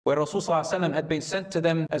where Rasulullah had been sent to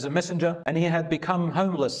them as a messenger, and he had become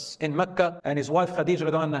homeless in Mecca, and his wife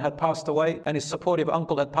Khadija had passed away, and his supportive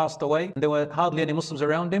uncle had passed away, and there were hardly any Muslims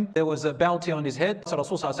around him. There was a bounty on his head, so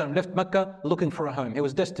Rasulullah left Mecca looking for a home. He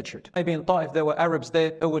was destitute. Maybe in Taif there were Arabs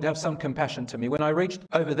there who would have some compassion to me. When I reached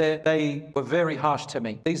over there, they were very harsh to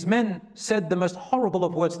me. These men said the most horrible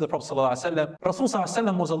of words to the Prophet ﷺ.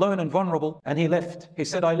 Rasulullah was alone and vulnerable, and he left. He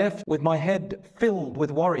said, I left with my head filled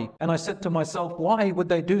with worry, and I said to myself, why would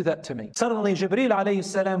they do that to me? Suddenly Jibreel alayhi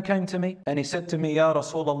salam came to me, and he said to me, Ya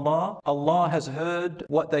Rasulullah, Allah has heard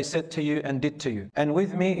what they said to you and did to you, and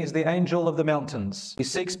with me is the angel of the mountains. He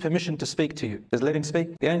seeks permission to speak to you. Just let him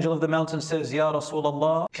speak. The angel of the mountains says, Ya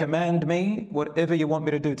Rasulullah, command me whatever you want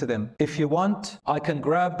me to do to them. If you want, I can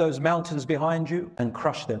grab those mountains behind you and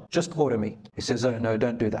crush them. Just order me. He says, oh no,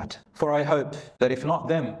 don't do that. For I hope that if not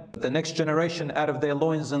them, the next generation out of their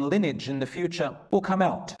loins and lineage in the future will come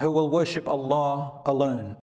out who will worship Allah alone.